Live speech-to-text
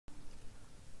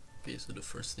Okay, so the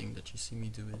first thing that you see me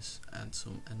do is add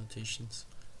some annotations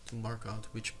to mark out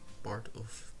which part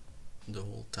of the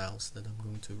whole tiles that I'm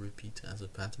going to repeat as a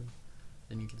pattern.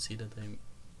 Then you can see that I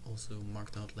also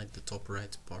marked out like the top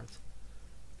right part,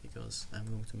 because I'm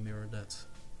going to mirror that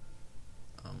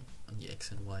on the X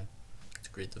and Y to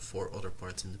create the 4 other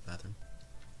parts in the pattern.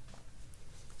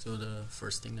 So the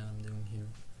first thing that I'm doing here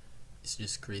is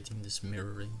just creating this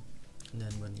mirroring, and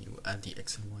then when you add the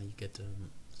X and Y you get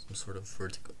some sort of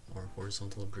vertical or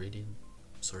horizontal gradient,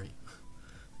 sorry,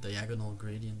 diagonal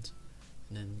gradient,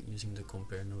 and then using the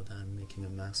compare node I'm making a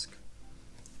mask.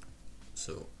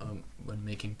 So when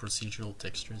making procedural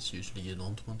textures, usually you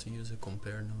don't want to use a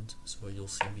compare node, so you'll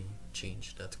see me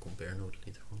change that compare node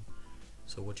later on.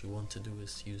 So what you want to do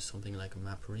is use something like a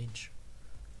map range,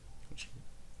 which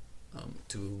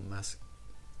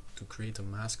to create a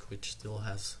mask which still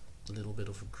has a little bit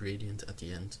of a gradient at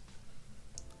the end.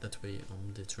 That way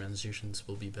the transitions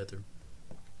will be better.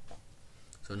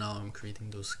 So now I'm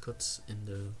creating those cuts in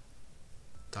the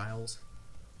tiles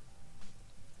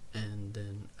and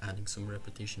then adding some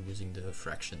repetition using the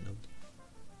fraction node.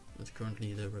 But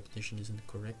currently the repetition isn't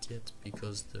correct yet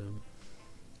because the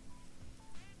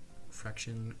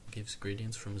fraction gives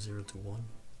gradients from 0 to 1,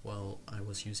 while I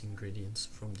was using gradients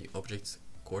from the object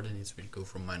coordinates which go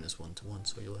from -1 to 1,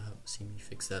 so you'll see me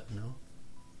fix that now.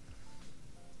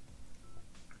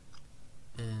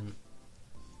 And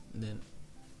then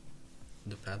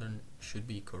the pattern should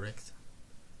be correct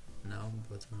now,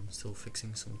 but I'm still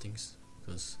fixing some things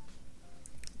because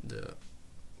the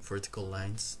vertical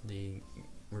lines, they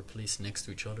were placed next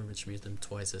to each other, which made them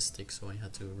twice as thick, so I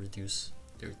had to reduce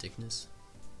their thickness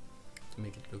to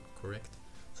make it look correct.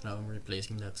 So now I'm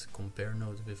replacing that compare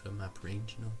node with a map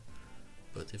range node.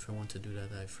 But if I want to do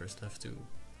that, I first have to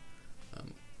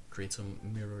create some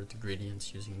mirrored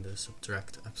gradients using the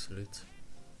subtract absolute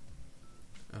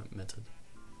method.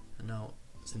 And now,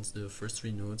 since the first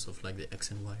 3 nodes of like the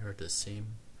X and Y are the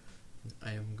same,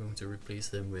 I am going to replace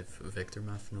them with vector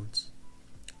math nodes.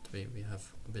 That way we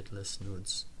have a bit less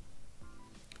nodes.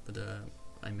 But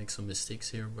I make some mistakes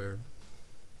here where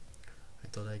I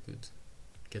thought I could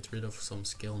get rid of some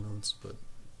scale nodes, but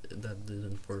that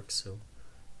didn't work, so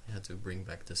I had to bring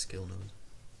back the scale node.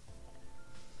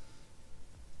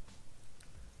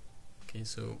 Okay,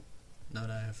 so now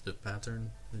that I have the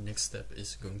pattern, the next step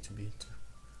is going to be to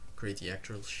create the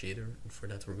actual shader, and for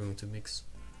that we're going to mix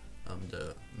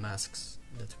the masks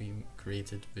that we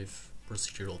created with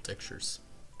procedural textures.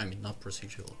 I mean, not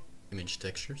procedural, image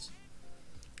textures.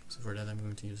 So for that I'm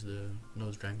going to use the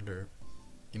node wrangler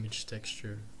image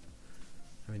texture.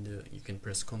 I mean, you can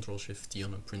press Ctrl+Shift+T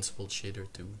on a principled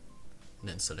shader too, and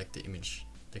then select the image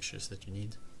textures that you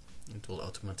need. It will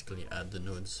automatically add the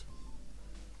nodes.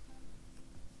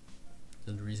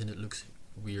 And the reason it looks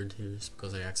weird here is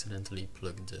because I accidentally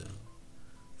plugged the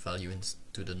value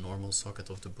into the normal socket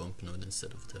of the bump node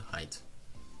instead of the height.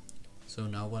 So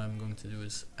now what I'm going to do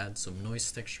is add some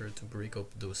noise texture to break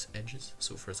up those edges.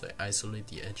 So first I isolate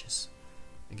the edges,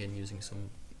 again using some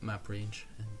map range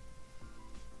and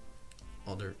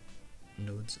other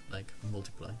nodes like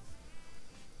multiply.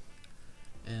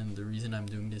 And the reason I'm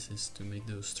doing this is to make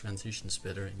those transitions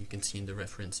better, and you can see in the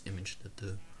reference image that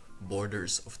the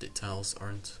borders of the tiles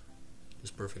aren't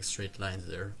just perfect straight lines,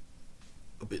 they're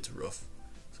a bit rough.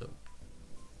 So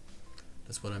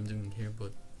that's what I'm doing here,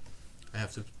 but I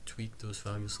have to tweak those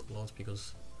values a lot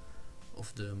because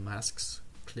of the masks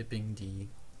clipping the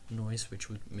noise, which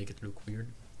would make it look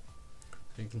weird.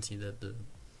 So you can see that the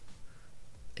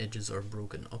edges are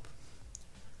broken up.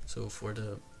 So for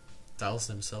the tiles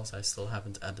themselves I still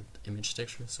haven't added image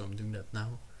texture, so I'm doing that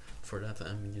now. For that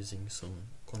I'm using some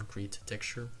concrete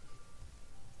texture,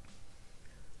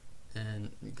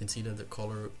 and you can see that the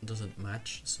color doesn't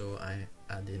match, so I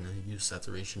add in a use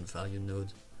saturation value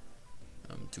node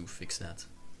to fix that.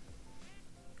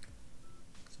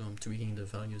 So I'm tweaking the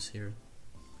values here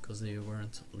because they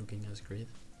weren't looking as great,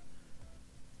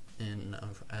 and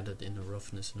I've added in a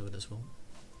roughness node as well.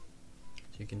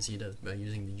 So you can see that by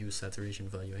using the use saturation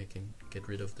value I can get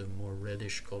rid of the more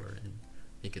reddish color and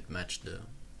make it match the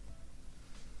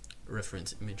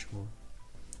reference image more.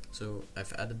 So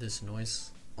I've added this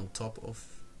noise on top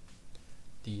of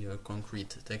the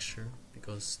concrete texture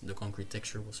because the concrete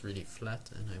texture was really flat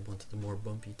and I wanted a more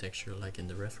bumpy texture like in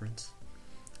the reference,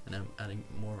 and I'm adding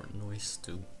more noise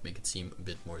to make it seem a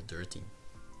bit more dirty.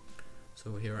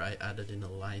 So here I added in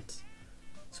a light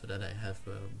so that I have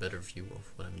a better view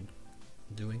of what I'm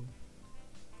doing,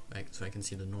 so I can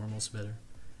see the normals better.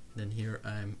 Then here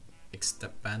I'm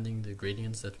expanding the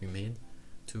gradients that we made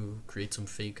to create some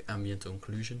fake ambient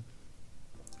occlusion,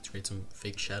 to create some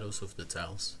fake shadows of the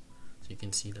tiles. So you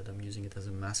can see that I'm using it as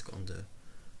a mask on the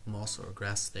moss or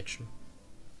grass texture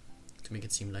to make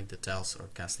it seem like the tiles are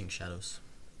casting shadows.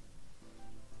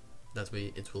 That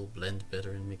way it will blend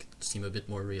better and make it seem a bit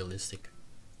more realistic.